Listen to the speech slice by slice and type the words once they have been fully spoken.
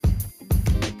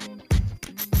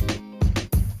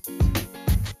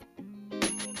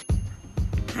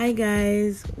Hi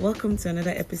guys, welcome to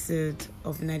another episode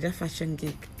of Niger Fashion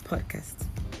Geek podcast.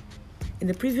 In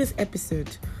the previous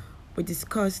episode, we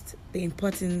discussed the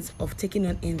importance of taking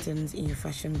on interns in your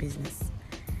fashion business.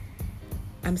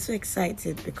 I'm so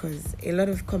excited because a lot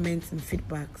of comments and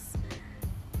feedbacks,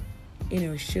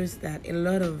 shows that a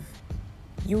lot of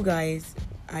you guys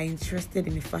are interested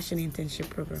in the fashion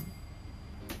internship program.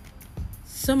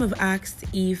 Some have asked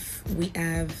if we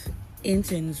have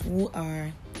interns who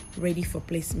are ready for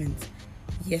placement.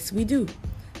 Yes, we do.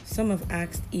 Some have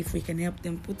asked if we can help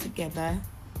them put together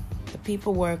the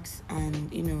paperwork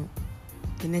and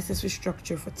the necessary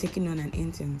structure for taking on an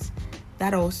intern.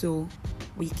 That also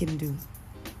we can do.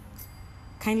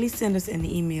 Kindly send us an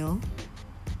email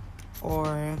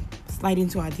or slide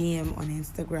into our DM on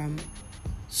Instagram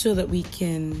so that we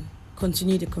can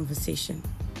continue the conversation.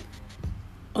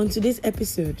 On today's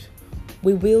episode,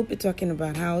 we will be talking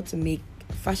about how to make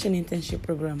fashion internship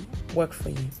program work for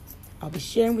you. I'll be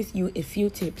sharing with you a few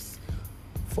tips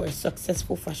for a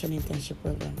successful fashion internship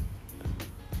program.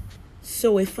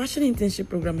 So a fashion internship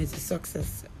program is a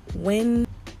success when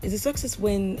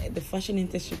the fashion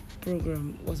internship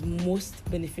program was most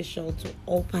beneficial to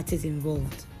all parties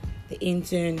involved. The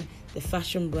intern, the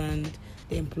fashion brand,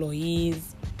 the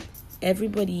employees,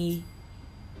 everybody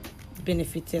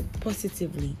benefited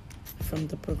positively from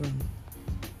the program.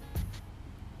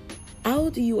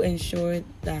 How do you ensure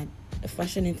that a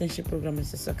fashion internship program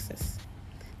is a success?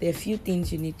 There are a few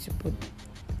things you need to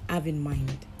have in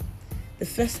mind. The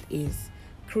first is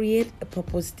create a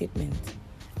purpose statement.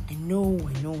 I know.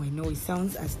 It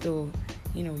sounds as though,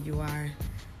 you are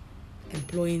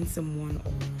employing someone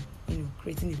or,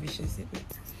 creating a vision statement.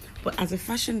 But as a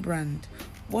fashion brand,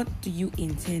 what do you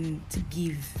intend to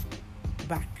give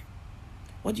back?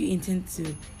 What do you intend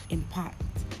to impart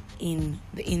in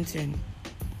the intern?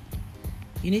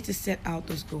 You need to set out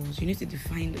those goals. You need to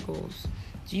define the goals.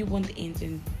 Do you want the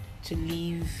intern to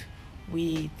leave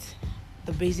with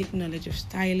the basic knowledge of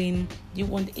styling? Do you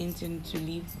want the intern to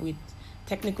leave with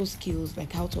technical skills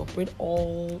like how to operate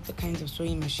all the kinds of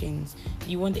sewing machines? Do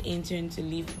you want the intern to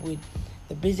leave with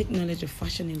the basic knowledge of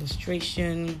fashion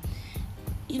illustration?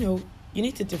 You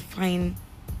need to define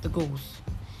the goals.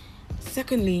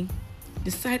 Secondly,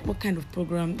 decide what kind of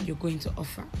program you're going to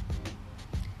offer.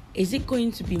 Is it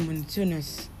going to be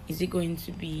monotonous? Is it going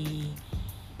to be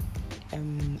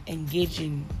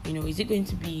engaging? Is it going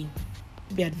to be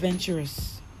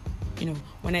adventurous?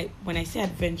 When I say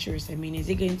adventurous, I mean, is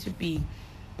it going to be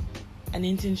an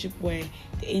internship where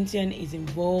the intern is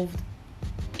involved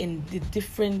in the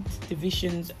different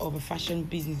divisions of a fashion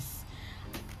business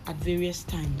at various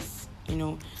times?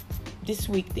 This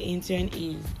week the intern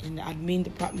is in the admin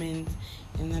department.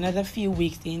 In another few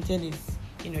weeks, the intern is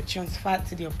transferred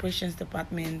to the operations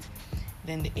department.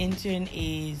 Then the intern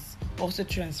is also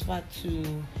transferred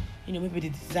to maybe the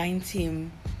design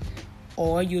team.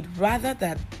 Or you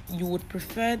would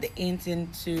prefer the intern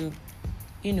to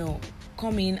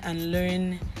come in and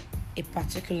learn a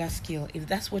particular skill. If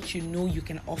that's what you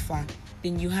can offer,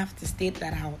 then you have to state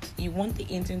that out. You want the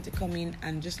intern to come in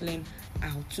and just learn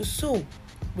how to sew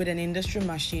with an industrial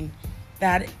machine.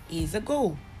 That is a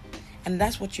goal, and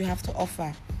that's what you have to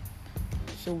offer.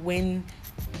 So when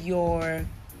you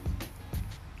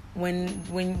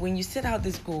set out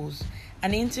these goals,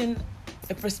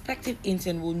 a prospective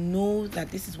intern will know that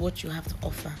this is what you have to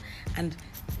offer, and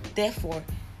therefore,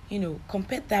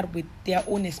 compare that with their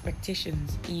own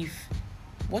expectations. If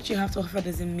what you have to offer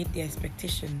doesn't meet their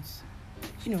expectations,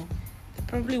 they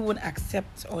probably won't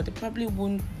accept, or they probably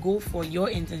won't go for your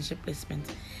internship placement.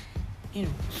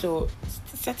 So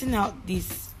setting out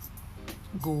these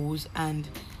goals and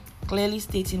clearly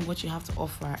stating what you have to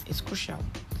offer is crucial.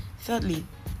 Thirdly,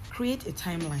 create a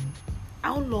timeline.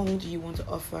 How long do you want to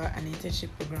offer an internship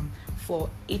program for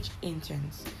each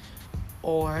intern?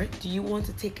 Or do you want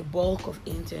to take a bulk of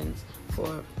interns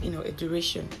for a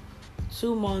duration?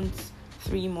 2 months,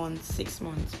 3 months, 6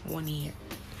 months, 1 year?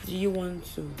 Do you want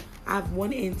to have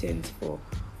one intern for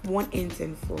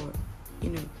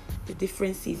the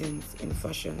different seasons in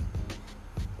fashion?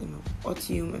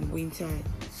 Autumn and winter,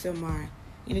 summer.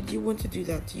 Do you want to do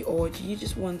that? Or do you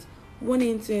just want one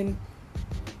intern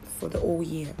for the whole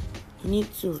year? You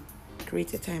need to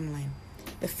create a timeline.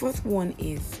 The fourth one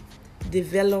is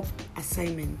develop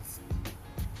assignments.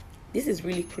 This is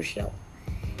really crucial.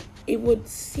 It would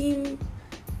seem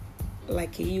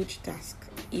like a huge task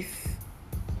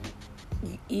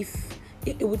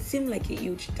it would seem like a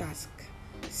huge task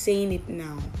saying it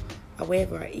now.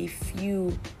 However, if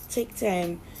you take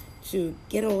time to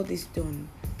get all this done,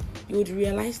 you would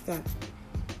realize that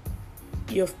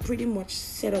you've pretty much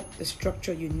set up the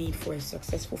structure you need for a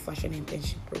successful fashion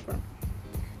internship program.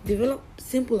 Develop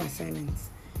simple assignments.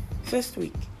 First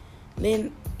week,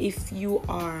 then if you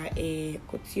are a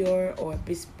couture or a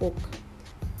bespoke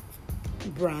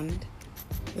brand,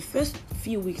 the first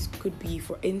few weeks could be,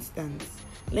 for instance,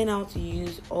 learn how to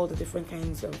use all the different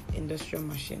kinds of industrial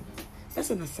machines. That's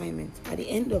an assignment. At the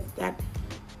end of that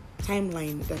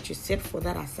timeline that you set for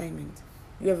that assignment,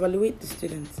 you evaluate the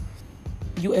students.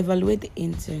 You evaluate the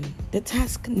intern. The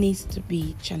task needs to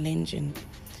be challenging,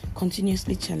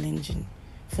 continuously challenging,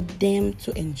 for them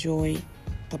to enjoy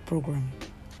the program.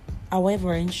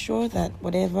 However, ensure that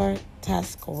whatever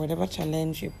task or whatever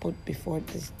challenge you put before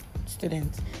the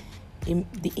student,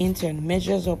 the intern,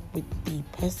 measures up with the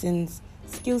person's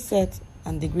skill set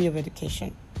and degree of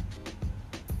education.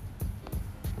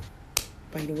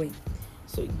 By the way,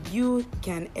 so you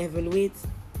can evaluate,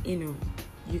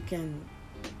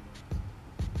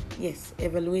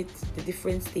 evaluate the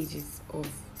different stages of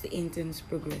the intern's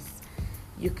progress.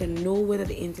 You can know whether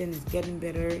the intern is getting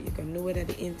better. You can know whether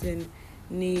the intern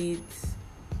needs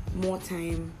more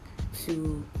time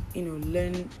to,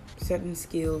 learn certain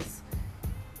skills.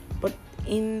 But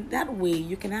in that way,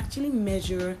 you can actually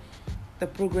measure the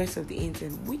progress of the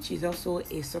intern, which is also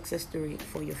a success story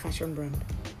for your fashion brand.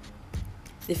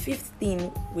 The fifth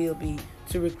thing will be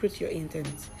to recruit your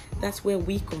interns. That's where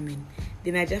we come in.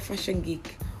 The Naija Fashion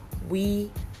Geek,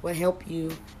 we will help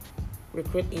you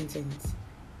recruit interns.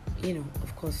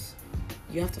 Of course,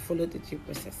 you have to follow the due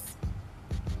process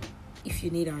if you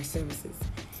need our services.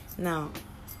 Now,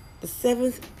 the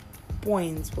seventh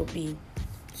point will be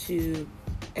to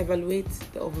evaluate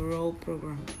the overall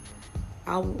program.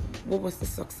 What was the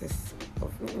success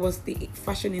was the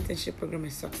fashion internship program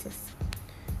a success?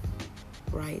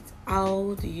 Right?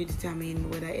 How do you determine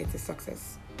whether it's a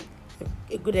success?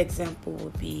 A good example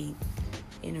would be,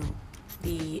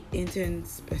 the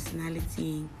intern's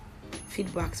personality,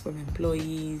 feedbacks from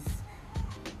employees,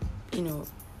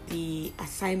 the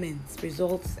assignments,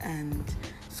 results and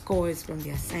scores from the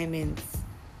assignments.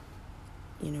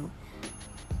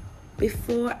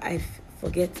 Before I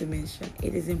forget to mention,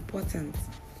 it is important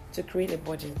to create a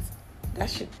budget. That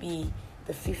should be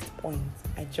the fifth point.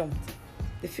 I jumped.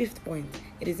 The fifth point,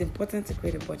 it is important to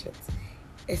create a budget,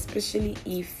 especially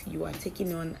if you are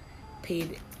taking on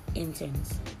paid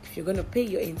interns. If you're going to pay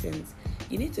your interns,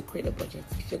 you need to create a budget.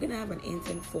 If you're going to have an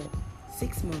intern for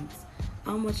 6 months,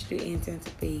 how much do you intend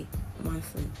to pay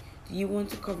monthly? Do you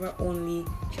want to cover only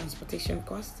transportation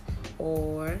costs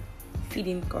or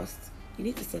feeding costs? You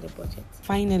need to set a budget.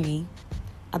 Finally,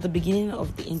 at the beginning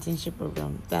of the internship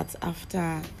program, that's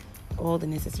after all the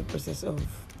necessary process of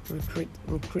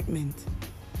recruitment,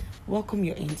 welcome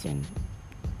your intern.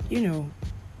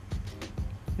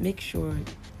 Make sure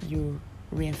you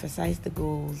re-emphasize the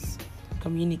goals,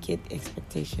 communicate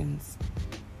expectations,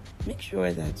 make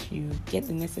sure that you get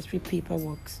the necessary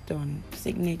paperwork done,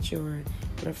 signature,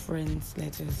 reference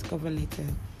letters, cover letter,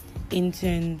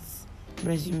 interns,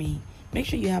 resume. Make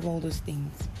sure you have all those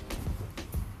things.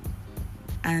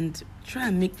 And try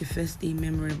and make the first day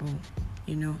memorable,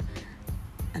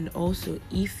 And also,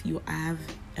 if you have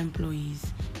employees,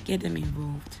 get them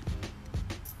involved,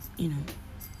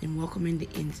 in welcoming the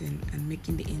intern and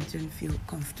making the intern feel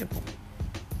comfortable.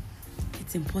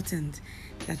 It's important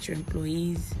that your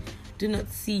employees do not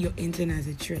see your intern as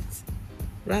a threat.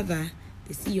 Rather,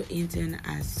 they see your intern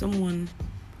as someone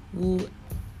who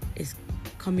is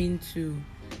coming to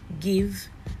give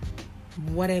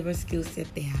whatever skill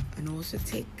set they have and also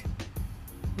take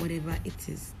whatever it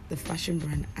is the fashion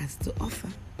brand has to offer.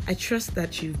 I trust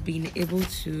that you've been able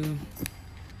to,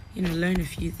 learn a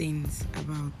few things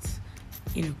about,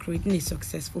 creating a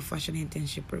successful fashion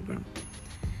internship program.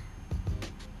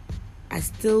 I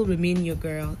still remain your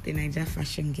girl, the Naija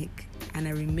Fashion Geek, and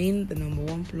I remain the number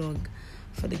one plug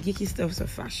for the geeky stuffs of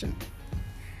fashion.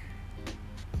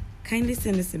 Kindly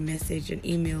send us a message, an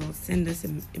email, send us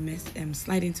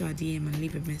slide into our DM and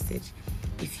leave a message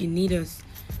if you need us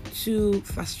to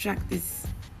fast track this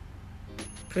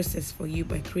process for you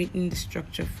by creating the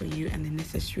structure for you and the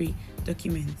necessary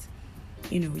documents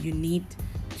you need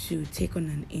to take on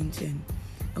an intern.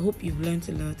 I hope you've learned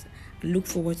a lot. I look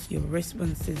forward to your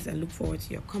responses. I look forward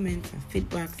to your comments and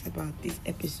feedbacks about this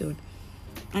episode.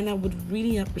 And I would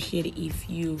really appreciate it if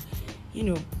you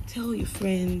tell your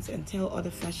friends and tell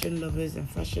other fashion lovers and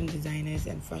fashion designers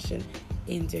and fashion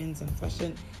interns and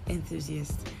fashion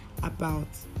enthusiasts about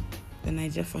the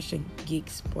Naija Fashion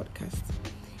Geeks podcast.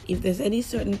 If there's any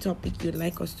certain topic you'd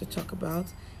like us to talk about,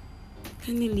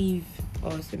 kindly leave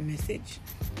us a message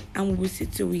and we will see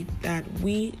to it that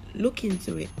we look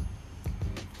into it.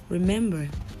 Remember,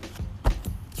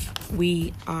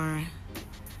 We are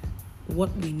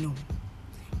what we know.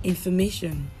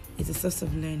 Information is a source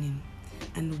of learning,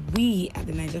 and we at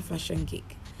the Niger Fashion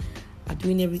Geek are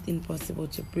doing everything possible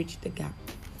to bridge the gap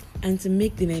and to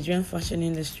make the Nigerian fashion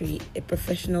industry a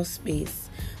professional space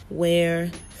where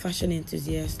fashion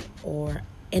enthusiasts or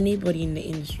anybody in the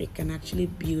industry can actually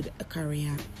build a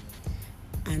career,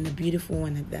 and a beautiful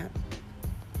one at that.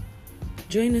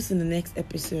 Join us in the next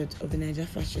episode of the Niger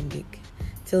Fashion Geek.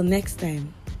 Till next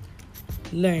time,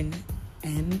 learn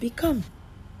and become.